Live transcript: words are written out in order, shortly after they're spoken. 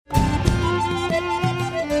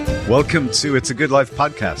Welcome to It's a Good Life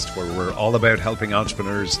podcast, where we're all about helping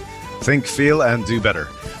entrepreneurs think, feel, and do better.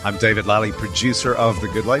 I'm David Lally, producer of The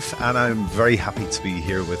Good Life, and I'm very happy to be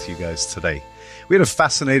here with you guys today. We had a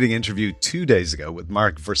fascinating interview 2 days ago with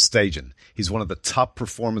Mark Verstegen. He's one of the top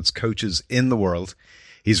performance coaches in the world.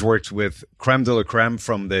 He's worked with creme de la creme,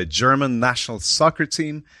 from the German national soccer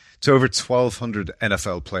team to over 1,200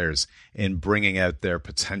 NFL players, in bringing out their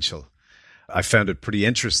potential. I found it pretty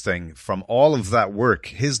interesting. From all of that work,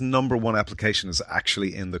 his number one application is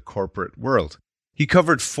actually in the corporate world. He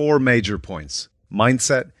covered 4 major points: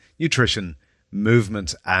 mindset, nutrition,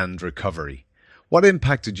 movement, and recovery. What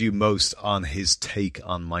impacted you most on his take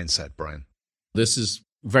on mindset, Brian? This is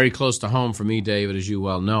very close to home for me, David. As you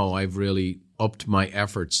well know, I've really upped my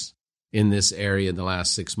efforts in this area in the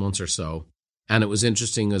last 6 months or so. And it was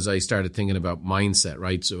interesting as I started thinking about mindset,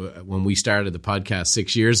 right? So when we started the podcast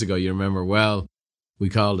 6 years ago, you remember well, we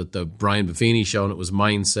called it the Brian Buffini Show, and it was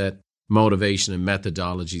mindset, motivation, and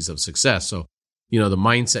methodologies of success. So, the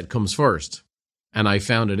mindset comes first. And I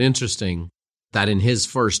found it interesting that in his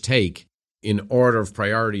first take, in order of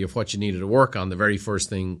priority of what you needed to work on, the very first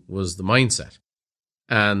thing was the mindset.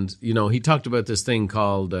 And, he talked about this thing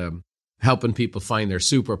called helping people find their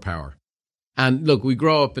superpower. And look, we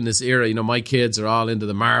grow up in this era, my kids are all into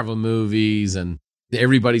the Marvel movies and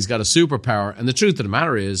everybody's got a superpower. And the truth of the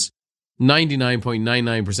matter is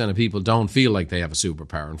 99.99% of people don't feel like they have a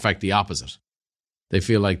superpower. In fact, the opposite. They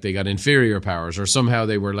feel like they got inferior powers, or somehow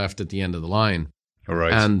they were left at the end of the line. All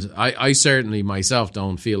right. And I certainly myself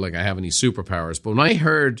don't feel like I have any superpowers. But when I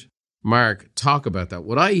heard Mark talk about that,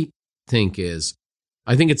 what I think it's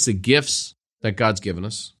the gifts that God's given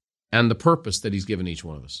us and the purpose that he's given each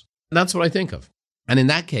one of us. And that's what I think of. And in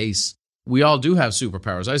that case, we all do have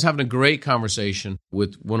superpowers. I was having a great conversation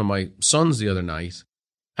with one of my sons the other night,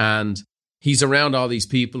 and he's around all these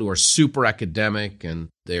people who are super academic, and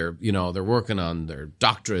they're working on their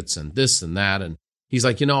doctorates and this and that. And he's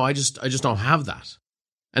like, I just don't have that.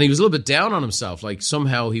 And he was a little bit down on himself, like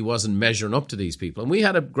somehow he wasn't measuring up to these people. And we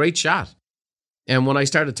had a great chat. And when I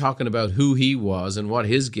started talking about who he was and what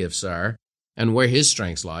his gifts are and where his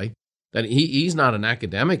strengths lie, that he's not an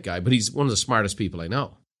academic guy, but he's one of the smartest people I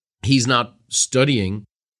know. He's not studying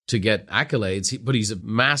to get accolades, but he's a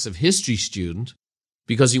massive history student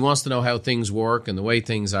because he wants to know how things work and the way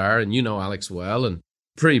things are. And Alex well, and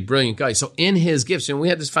pretty brilliant guy. So in his gifts, we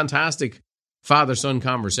had this fantastic father-son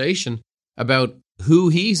conversation about who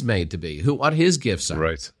he's made to be, what his gifts are.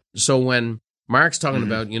 Right. So when Mark's talking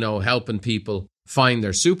about, helping people find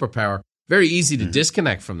their superpower, very easy to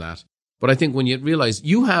disconnect from that. But I think when you realize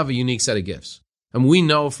you have a unique set of gifts, and we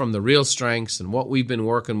know from the real strengths and what we've been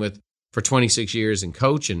working with for 26 years in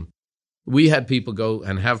coaching, we had people go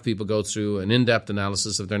and have people go through an in-depth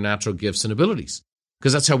analysis of their natural gifts and abilities,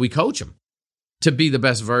 because that's how we coach them to be the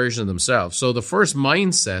best version of themselves. So the first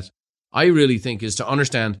mindset, I really think, is to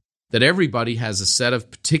understand that everybody has a set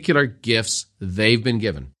of particular gifts they've been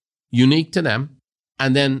given, unique to them,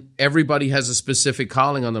 and then everybody has a specific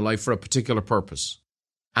calling on their life for a particular purpose.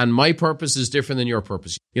 And my purpose is different than your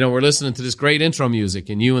purpose. We're listening to this great intro music,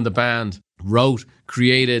 and you and the band wrote,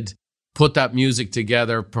 created, put that music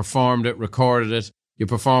together, performed it, recorded it. You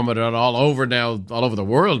perform it all over the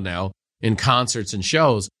world now, in concerts and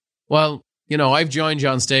shows. Well, I've joined you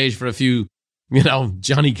on stage for a few,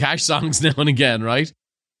 Johnny Cash songs now and again, right?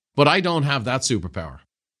 But I don't have that superpower.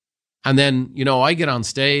 And then, I get on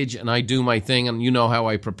stage and I do my thing, and how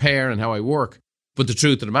I prepare and how I work. But the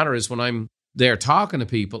truth of the matter is, when I'm there talking to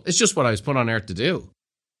people, it's just what I was put on earth to do.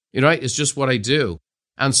 Right? It's just what I do.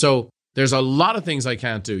 And so there's a lot of things I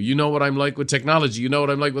can't do. You know what I'm like with technology. You know what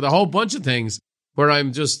I'm like with a whole bunch of things where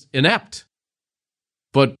I'm just inept.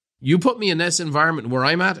 But you put me in this environment where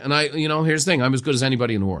I'm at, and here's the thing, I'm as good as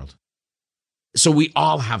anybody in the world. So we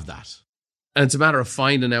all have that. And it's a matter of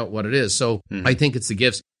finding out what it is. So I think it's the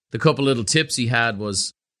gifts. The couple little tips he had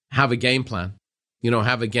was have a game plan.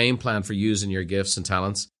 Have a game plan for using your gifts and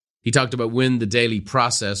talents. He talked about win the daily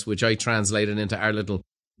process, which I translated into our little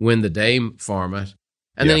win the day format.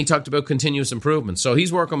 And then he talked about continuous improvement. So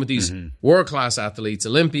he's working with these world-class athletes,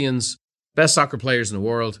 Olympians, best soccer players in the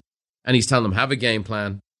world. And he's telling them, have a game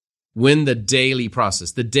plan, win the daily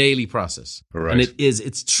process, Right. And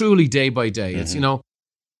it's truly day by day. It's,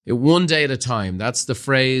 one day at a time. That's the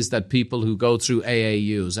phrase that people who go through AA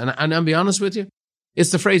use. And I'll be honest with you,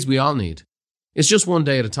 it's the phrase we all need. It's just one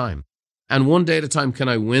day at a time. And one day at a time, can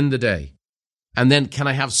I win the day? And then can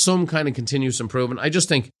I have some kind of continuous improvement? I just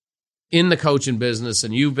think in the coaching business,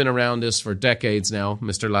 and you've been around this for decades now,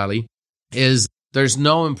 Mr. Lally, is there's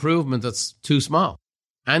no improvement that's too small.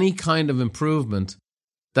 Any kind of improvement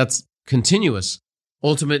that's continuous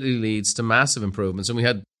ultimately leads to massive improvements. And we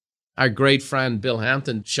had our great friend Bill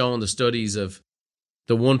Hampton showing the studies of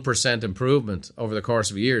the 1% improvement over the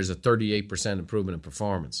course of a year is a 38% improvement in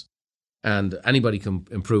performance. And anybody can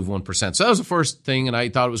improve 1%. So that was the first thing, and I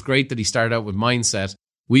thought it was great that he started out with mindset.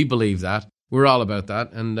 We believe that. We're all about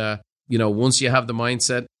that. And, once you have the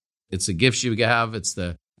mindset, it's the gifts you have, it's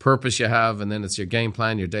the purpose you have, and then it's your game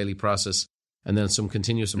plan, your daily process, and then some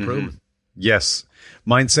continuous improvement. Yes.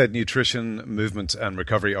 Mindset, nutrition, movement, and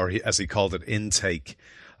recovery, or as he called it, intake.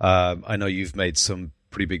 I know you've made some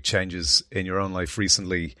pretty big changes in your own life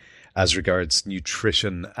recently as regards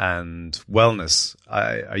nutrition and wellness.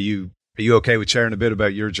 Are you okay with sharing a bit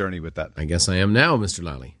about your journey with that? I guess I am now, Mr.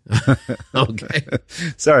 Lally. Okay.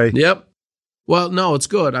 Sorry. Yep. Well, no, it's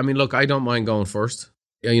good. I mean, look, I don't mind going first.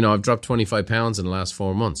 I've dropped 25 pounds in the last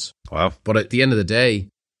 4 months. Wow. But at the end of the day,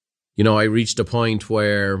 I reached a point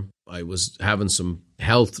where I was having some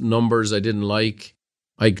health numbers I didn't like.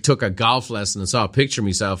 I took a golf lesson and saw a picture of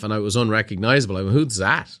myself and I was unrecognizable. I went, who's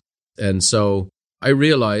that? And so I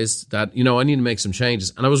realized that, I need to make some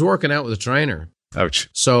changes. And I was working out with a trainer. Ouch.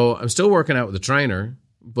 So I'm still working out with a trainer,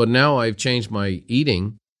 but now I've changed my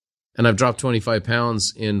eating and I've dropped 25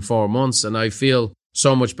 pounds in 4 months and I feel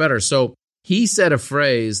so much better. So he said a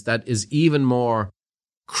phrase that is even more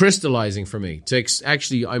crystallizing for me.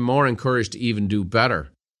 Actually, I'm more encouraged to even do better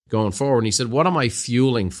going forward. And he said, what am I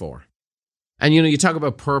fueling for? And, you talk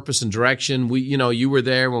about purpose and direction. You were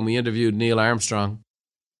there when we interviewed Neil Armstrong,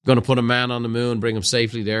 going to put a man on the moon, bring him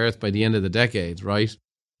safely to Earth by the end of the decade, right?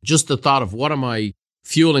 Just the thought of what am I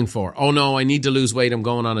fueling for? Oh, no, I need to lose weight. I'm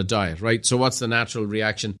going on a diet, right? So what's the natural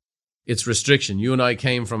reaction? It's restriction. You and I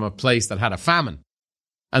came from a place that had a famine.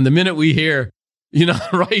 And the minute we hear,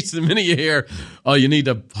 right, the minute you hear, oh, you need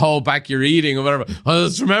to hold back your eating or whatever. Oh,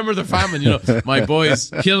 let's remember the famine. My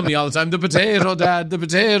boys kill me all the time. The potato, Dad, the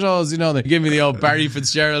potatoes. They give me the old Barry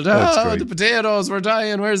Fitzgerald. Oh, the potatoes, we're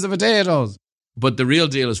dying. Where's the potatoes? But the real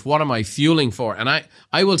deal is, what am I fueling for? And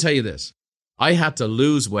I will tell you this. I had to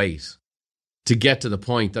lose weight to get to the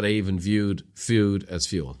point that I even viewed food as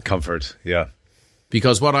fuel. Comfort, yeah.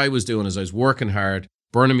 Because what I was doing is I was working hard,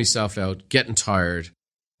 burning myself out, getting tired.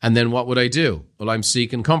 And then what would I do? Well, I'm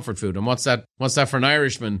seeking comfort food. And what's that for an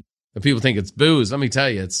Irishman? That people think it's booze. Let me tell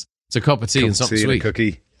you, it's a cup of tea and something sweet. And a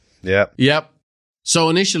cookie. Yeah. Yep. So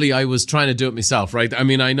initially I was trying to do it myself, right? I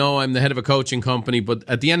mean, I know I'm the head of a coaching company, but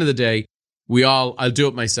at the end of the day, I'll do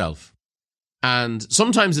it myself. And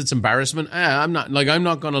sometimes it's embarrassment. I'm not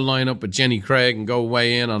going to line up with Jenny Craig and go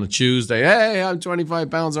weigh in on a Tuesday. Hey, I'm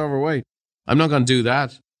 25 pounds overweight. I'm not going to do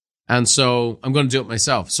that. And so I'm going to do it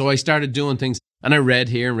myself. So I started doing things, and I read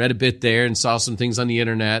here and read a bit there and saw some things on the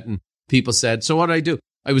internet, and people said, so what did I do?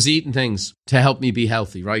 I was eating things to help me be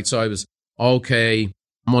healthy, right? So I was, okay,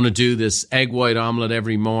 I'm going to do this egg white omelet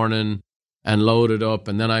every morning and load it up.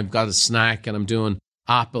 And then I've got a snack and I'm doing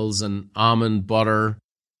apples and almond butter.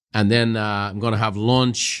 And then I'm going to have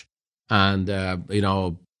lunch and,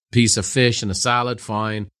 a piece of fish and a salad,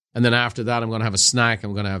 fine. And then after that, I'm going to have a snack.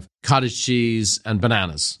 I'm going to have cottage cheese and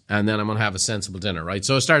bananas. And then I'm going to have a sensible dinner, right?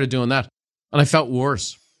 So I started doing that and I felt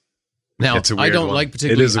worse. Now, I don't like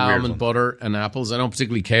particularly almond butter and apples. I don't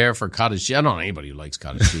particularly care for cottage cheese. I don't know anybody who likes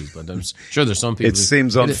cottage cheese, but I'm sure there's some people. It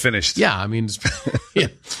seems unfinished. Yeah, I mean,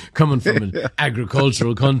 coming from an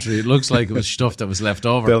agricultural country, it looks like it was stuff that was left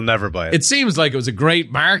over. They'll never buy it. It seems like it was a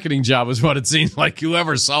great marketing job is what it seems like.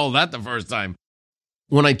 Whoever sold that the first time.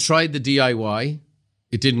 When I tried the DIY,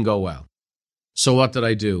 it didn't go well. So what did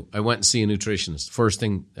I do? I went and see a nutritionist. First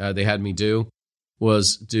thing they had me do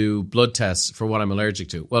was do blood tests for what I'm allergic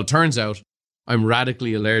to. Well, it turns out I'm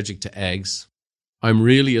radically allergic to eggs. I'm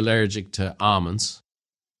really allergic to almonds.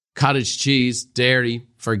 Cottage cheese, dairy,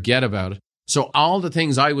 forget about it. So all the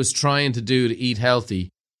things I was trying to do to eat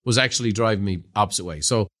healthy was actually driving me opposite way.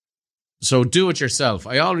 So do it yourself.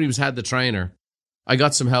 I already had the trainer. I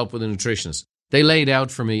got some help with a nutritionist. They laid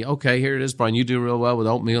out for me, okay, here it is, Brian. You do real well with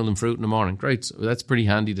oatmeal and fruit in the morning. Great. So that's pretty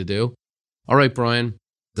handy to do. All right, Brian.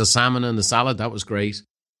 The salmon and the salad, that was great.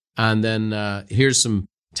 And then here's some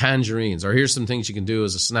tangerines, or here's some things you can do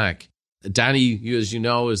as a snack. Danny, as you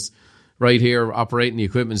know, is right here operating the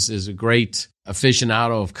equipment, is a great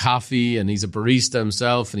aficionado of coffee, and he's a barista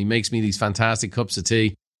himself, and he makes me these fantastic cups of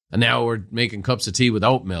tea. And now we're making cups of tea with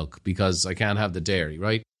oat milk because I can't have the dairy,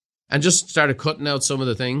 right? And just started cutting out some of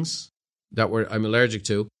the things that I'm allergic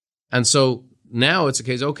to. And so now it's a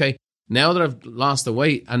case, okay, now that I've lost the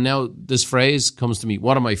weight, and now this phrase comes to me,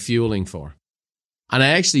 what am I fueling for? And I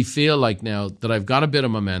actually feel like now that I've got a bit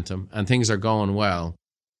of momentum and things are going well,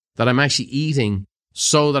 that I'm actually eating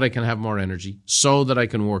so that I can have more energy, so that I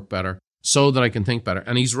can work better, so that I can think better.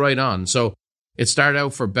 And he's right on. So it started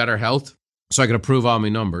out for better health, so I could improve all my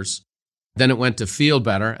numbers. Then it went to feel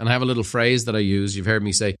better. And I have a little phrase that I use. You've heard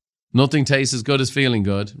me say, nothing tastes as good as feeling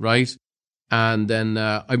good, right? And then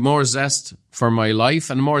I'm more zest for my life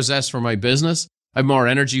and more zest for my business. I have more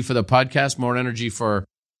energy for the podcast, more energy for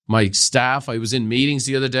my staff. I was in meetings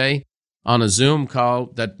the other day on a Zoom call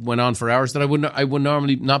that went on for hours that I would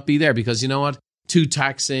normally not be there because, you know what, too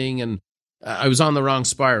taxing, and I was on the wrong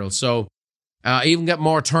spiral. So I even get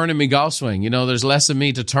more turn in my golf swing. You know, there's less of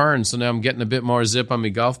me to turn, so now I'm getting a bit more zip on my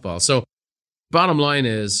golf ball. So bottom line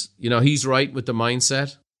is, you know, he's right with the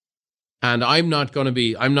mindset, and I'm not going to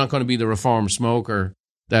be the reformed smoker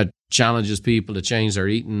that challenges people to change their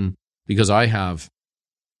eating because I have.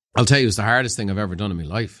 I'll tell you, it's the hardest thing I've ever done in my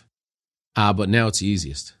life, but now it's the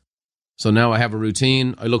easiest. So now I have a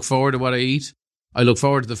routine. I look forward to what I eat. I look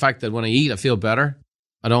forward to the fact that when I eat, I feel better.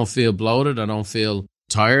 I don't feel bloated. I don't feel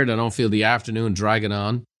tired. I don't feel the afternoon dragging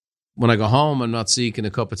on. When I go home, I'm not seeking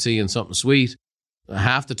a cup of tea and something sweet.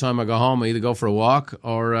 Half the time I go home, I either go for a walk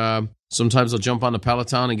or sometimes I'll jump on the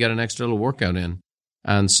Peloton and get an extra little workout in.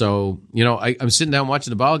 And so, you know, I'm sitting down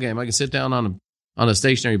watching the ball game. I can sit down on a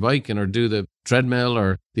stationary bike or do the treadmill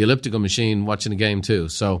or the elliptical machine watching the game too.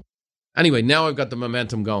 So anyway, now I've got the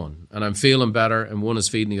momentum going and I'm feeling better and one is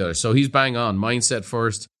feeding the other. So he's bang on. Mindset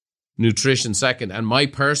first, nutrition second. And my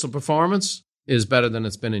personal performance is better than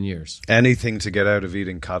it's been in years. Anything to get out of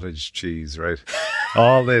eating cottage cheese, right?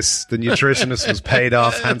 All this, the nutritionist was paid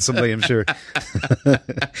off handsomely, I'm sure.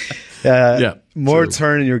 More true.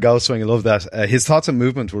 turn in your golf swing. I love that. His thoughts on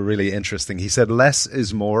movement were really interesting. He said, less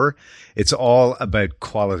is more. It's all about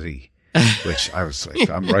quality, which I was like,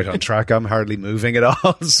 I'm right on track. I'm hardly moving at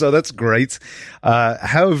all. So that's great.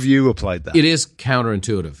 How have you applied that? It is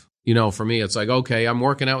counterintuitive. You know, for me, it's like, okay, I'm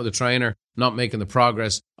working out with a trainer, not making the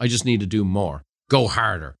progress. I just need to do more, go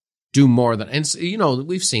harder, do more than, and you know,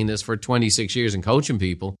 we've seen this for 26 years in coaching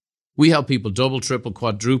people. We help people double, triple,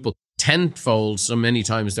 quadruple, tenfold so many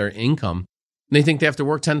times their income. And they think they have to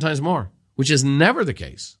work 10 times more, which is never the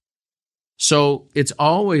case. So it's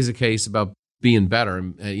always a case about being better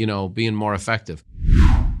and, you know, being more effective.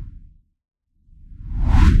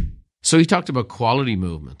 So he talked about quality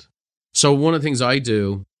movement. So one of the things I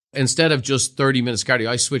do, instead of just 30 minutes cardio,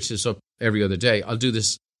 I switch this up every other day. I'll do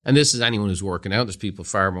this, and this is anyone who's working out. There's people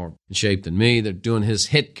far more in shape than me. They're doing his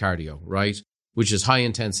HIIT cardio, right, which is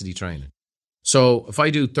high-intensity training. So if I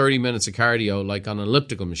do 30 minutes of cardio, like on an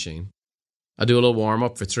elliptical machine, I'll do a little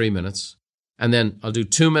warm-up for 3 minutes, and then I'll do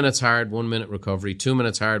 2 minutes hard, 1 minute recovery, 2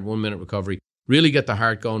 minutes hard, 1 minute recovery, really get the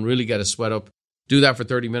heart going, really get a sweat up, do that for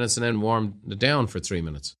 30 minutes, and then warm it down for 3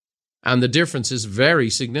 minutes. And the difference is very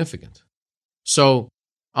significant. So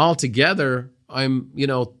altogether, I'm,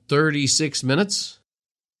 36 minutes,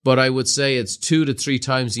 but I would say it's 2 to 3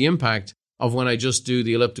 times the impact of when I just do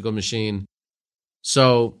the elliptical machine.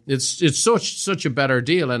 So it's such a better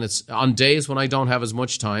deal, and it's on days when I don't have as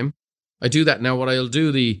much time. I do that now. What I'll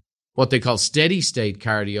do what they call steady state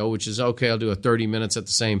cardio, which is okay. I'll do 30 minutes at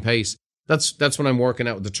the same pace. That's when I'm working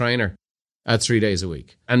out with the trainer at 3 days a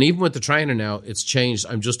week. And even with the trainer now, it's changed.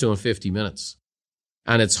 I'm just doing 50 minutes,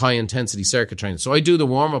 and it's high intensity circuit training. So I do the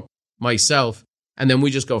warm up myself, and then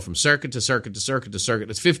we just go from circuit to circuit to circuit to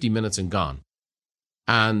circuit. It's 50 minutes and gone.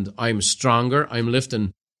 And I'm stronger. I'm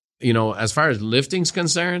lifting, as far as lifting's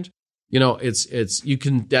concerned,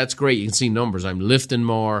 that's great. You can see numbers. I'm lifting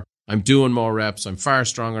more. I'm doing more reps. I'm far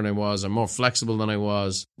stronger than I was. I'm more flexible than I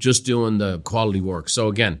was, just doing the quality work. So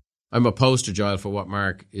again, I'm a poster child for what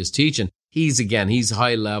Mark is teaching. He's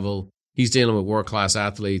high level. He's dealing with world-class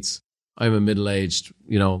athletes. I'm a middle-aged,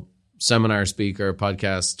 seminar speaker,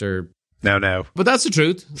 podcaster. No. But that's the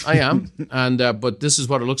truth. I am. And but this is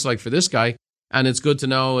what it looks like for this guy. And it's good to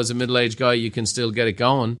know as a middle-aged guy, you can still get it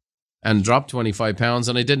going and drop 25 pounds.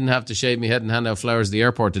 And I didn't have to shave my head and hand out flowers at the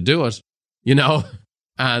airport to do it,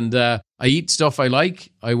 And I eat stuff I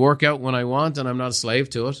like. I work out when I want, and I'm not a slave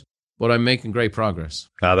to it. But I'm making great progress.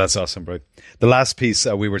 That's awesome, bro. The last piece,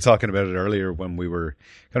 we were talking about it earlier when we were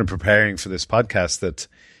kind of preparing for this podcast, that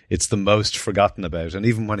it's the most forgotten about. And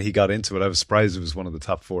even when he got into it, I was surprised it was one of the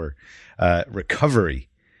top 4. Recovery.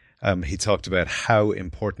 He talked about how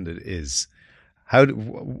important it is.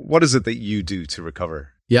 What is it that you do to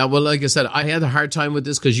recover? Yeah, well, like I said, I had a hard time with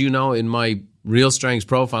this because, in my real strengths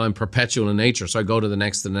profile, I'm perpetual in nature. So I go to the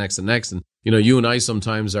next, and the next, and the next. And, you and I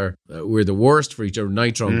sometimes we're the worst for each other,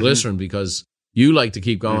 nitroglycerin, because you like to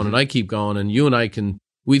keep going and I keep going. And you and I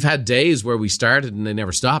we've had days where we started and they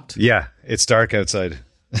never stopped. Yeah, it's dark outside.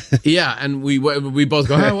 Yeah, and we both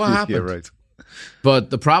go, oh, what happened? Yeah, right. But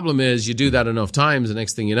the problem is you do that enough times, the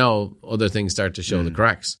next thing you know, other things start to show the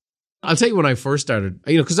cracks. I'll tell you when I first started,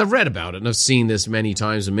 because I've read about it and I've seen this many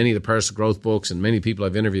times in many of the personal growth books and many people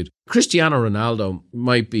I've interviewed. Cristiano Ronaldo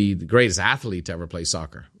might be the greatest athlete to ever play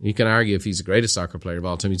soccer. You can argue if he's the greatest soccer player of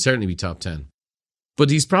all time, he'd certainly be top 10. But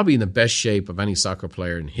he's probably in the best shape of any soccer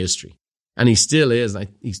player in history. And he still is.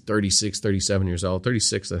 He's 36, 37 years old,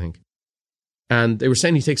 36, I think. And they were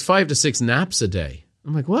saying he takes 5 to 6 naps a day.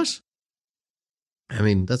 I'm like, what? I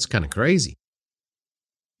mean, that's kind of crazy.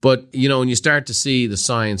 But, when you start to see the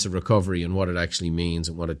science of recovery and what it actually means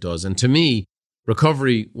and what it does. And to me,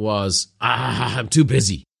 recovery was, I'm too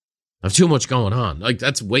busy. I have too much going on. Like,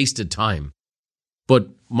 that's wasted time. But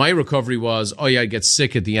my recovery was, I get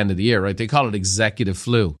sick at the end of the year, right? They call it executive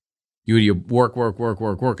flu. You work,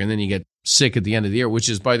 and then you get sick at the end of the year, which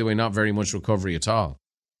is, by the way, not very much recovery at all.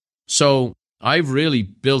 So I've really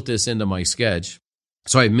built this into my schedule.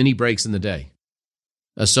 So I have mini breaks in the day.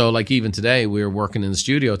 So like even today, we were working in the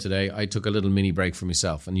studio today. I took a little mini break for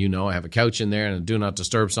myself. And I have a couch in there and a do not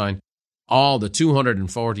disturb sign. All the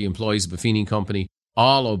 240 employees of Buffini Company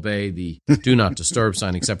all obey the do not disturb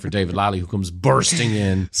sign except for David Lally, who comes bursting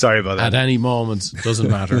in. Sorry about that. At any moment. Doesn't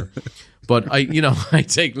matter. But I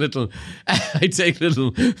take little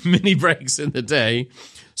mini breaks in the day.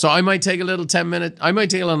 So I might take a little 10-minute, I might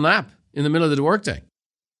take a little nap in the middle of the workday.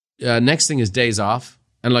 Next thing is days off.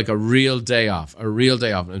 And like a real day off.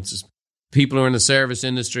 It's just people who are in the service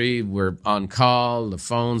industry, we're on call, the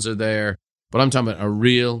phones are there. But I'm talking about a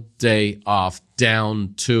real day off,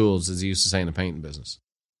 down tools, as they used to say in the painting business.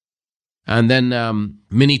 And then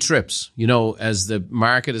mini trips. As the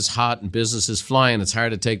market is hot and business is flying, it's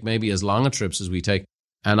hard to take maybe as long a trips as we take.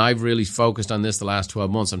 And I've really focused on this the last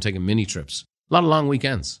 12 months. I'm taking mini trips. A lot of long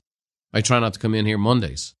weekends. I try not to come in here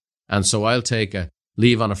Mondays. And so I'll take a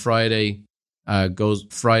leave on a Friday, go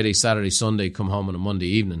Friday, Saturday, Sunday, come home on a Monday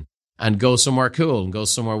evening and go somewhere cool and go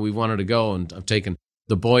somewhere we wanted to go. And I've taken,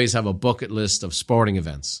 the boys have a bucket list of sporting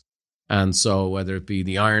events. And so whether it be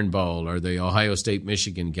the Iron Bowl or the Ohio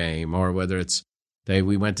State-Michigan game, or whether it's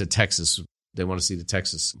we went to Texas, they want to see the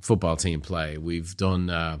Texas football team play. We've done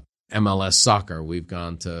MLS soccer. We've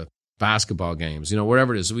gone to basketball games,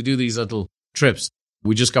 wherever it is. So we do these little trips.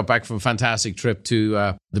 We just got back from a fantastic trip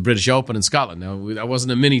to the British Open in Scotland. Now, that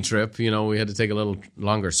wasn't a mini trip. We had to take a little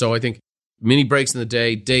longer. So I think mini breaks in the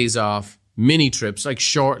day, days off, mini trips, like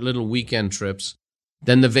short little weekend trips.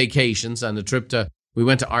 Then the vacations and the trip we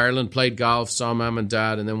went to Ireland, played golf, saw mom and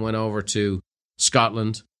dad, and then went over to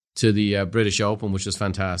Scotland to the British Open, which was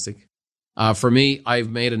fantastic. For me, I've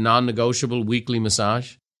made a non-negotiable weekly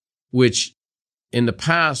massage, which in the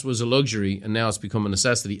past was a luxury, and now it's become a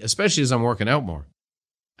necessity, especially as I'm working out more.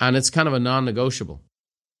 And it's kind of a non-negotiable.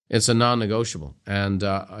 It's a non-negotiable. And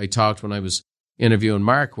I talked when I was interviewing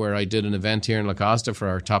Mark, where I did an event here in La Costa for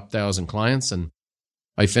our top 1,000 clients. And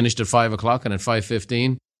I finished at 5 o'clock, and at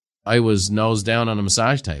 5:15, I was nose down on a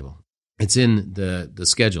massage table. It's in the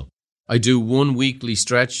schedule. I do one weekly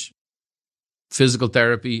stretch, physical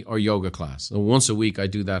therapy or yoga class. So once a week, I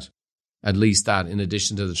do that, at least that, in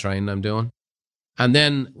addition to the training I'm doing. And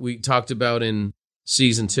then we talked about in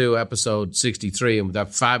Season 2, Episode 63, and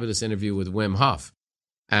that fabulous interview with Wim Hof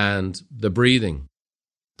and the breathing,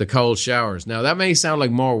 the cold showers. Now, that may sound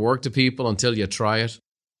like more work to people until you try it,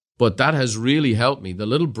 but that has really helped me. The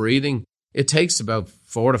little breathing, it takes about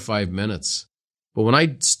 4 to 5 minutes. But when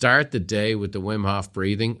I start the day with the Wim Hof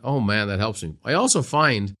breathing, oh man, that helps me. I also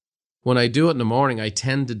find when I do it in the morning, I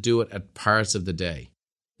tend to do it at parts of the day.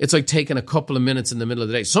 It's like taking a couple of minutes in the middle of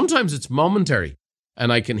the day. Sometimes it's momentary.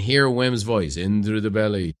 And I can hear Wim's voice, in through the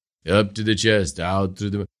belly, up to the chest, out through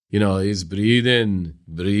the, he's breathe in,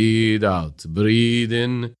 breathe out, breathe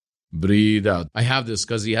in, breathe out. I have this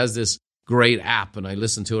because he has this great app and I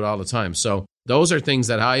listen to it all the time. So those are things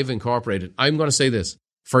that I've incorporated. I'm going to say this,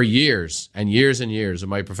 for years and years and years of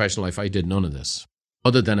my professional life, I did none of this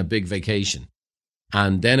other than a big vacation.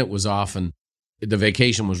 And then it was often, the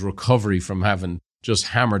vacation was recovery from having just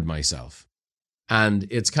hammered myself. And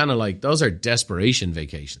it's kind of like, those are desperation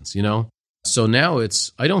vacations, So now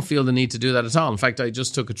I don't feel the need to do that at all. In fact, I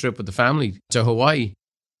just took a trip with the family to Hawaii.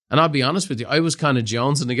 And I'll be honest with you, I was kind of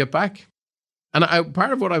jonesing to get back. And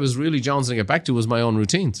part of what I was really jonesing to get back to was my own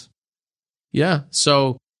routines. Yeah,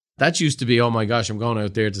 so that used to be, oh my gosh, I'm going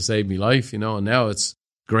out there to save me life, and now it's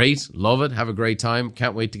great, love it, have a great time,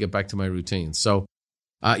 can't wait to get back to my routines. So,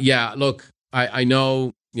 look, I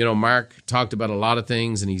know, Mark talked about a lot of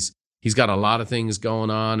things, and he's got a lot of things going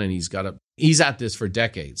on, and he's at this for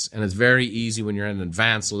decades. And it's very easy when you're at an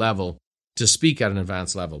advanced level to speak at an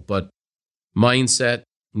advanced level. But mindset,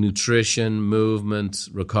 nutrition, movement,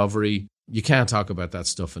 recovery, you can't talk about that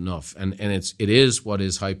stuff enough. And it is what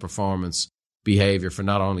is high performance behavior for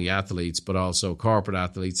not only athletes, but also corporate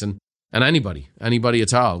athletes. And And anybody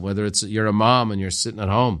at all, whether it's you're a mom and you're sitting at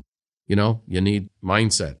home, you know, you need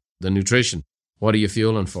mindset, the nutrition. What are you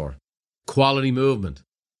fueling for? Quality movement.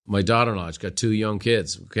 My daughter-in-law, she's got 2 young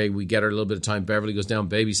kids. Okay, we get her a little bit of time. Beverly goes down,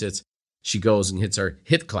 babysits. She goes and hits her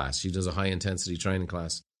HIIT class. She does a high-intensity training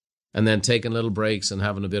class. And then taking little breaks and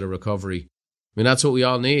having a bit of recovery. I mean, that's what we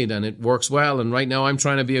all need, and it works well. And right now I'm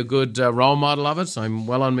trying to be a good role model of it. I'm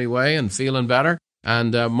well on my way and feeling better.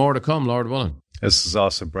 And more to come, Lord willing. This is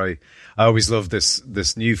awesome, Bray. I always love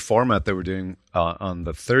this new format that we're doing on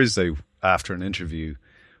the Thursday after an interview,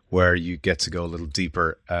 where you get to go a little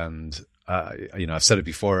deeper. And, I've said it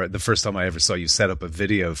before, the first time I ever saw you set up a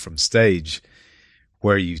video from stage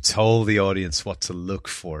where you told the audience what to look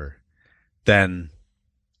for, then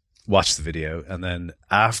watch the video. And then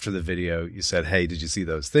after the video, you said, hey, did you see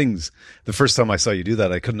those things? The first time I saw you do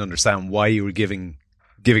that, I couldn't understand why you were giving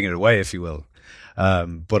it away, if you will.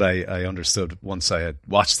 But I understood once I had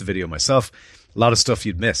watched the video myself, a lot of stuff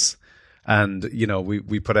you'd miss. And,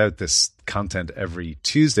 we put out this content every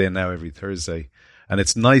Tuesday and now every Thursday. And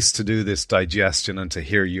it's nice to do this digestion and to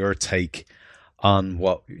hear your take on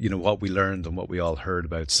what we learned and what we all heard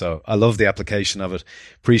about. So I love the application of it.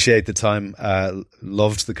 Appreciate the time.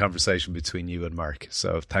 Loved the conversation between you and Mark.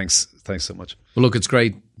 So thanks so much. Well, look, it's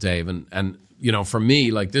great, Dave. And for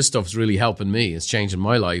me, like, this stuff's really helping me. It's changing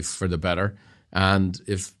my life for the better. And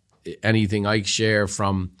if anything I share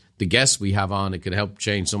from the guests we have on, it could help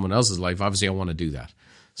change someone else's life, obviously I want to do that.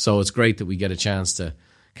 So it's great that we get a chance to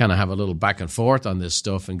kind of have a little back and forth on this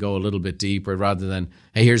stuff and go a little bit deeper, rather than,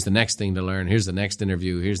 hey, here's the next thing to learn, here's the next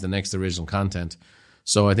interview, here's the next original content.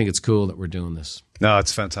 So I think it's cool that we're doing this. No,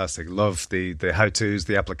 it's fantastic. Love the how-tos,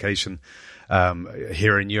 the application,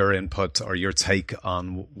 hearing your input or your take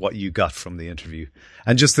on what you got from the interview.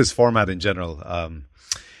 And just this format in general.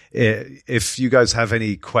 If you guys have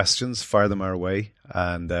any questions, fire them our way,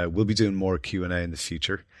 and we'll be doing more Q&A in the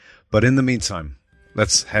future. But in the meantime,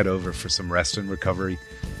 let's head over for some rest and recovery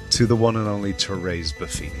to the one and only Therese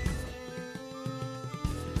Buffini.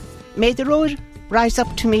 May the road rise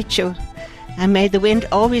up to meet you, and may the wind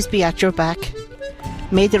always be at your back.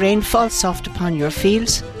 May the rain fall soft upon your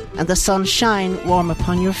fields, and the sun shine warm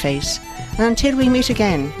upon your face. And until we meet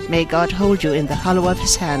again, may God hold you in the hollow of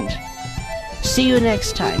his hand. See you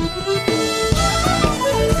next time.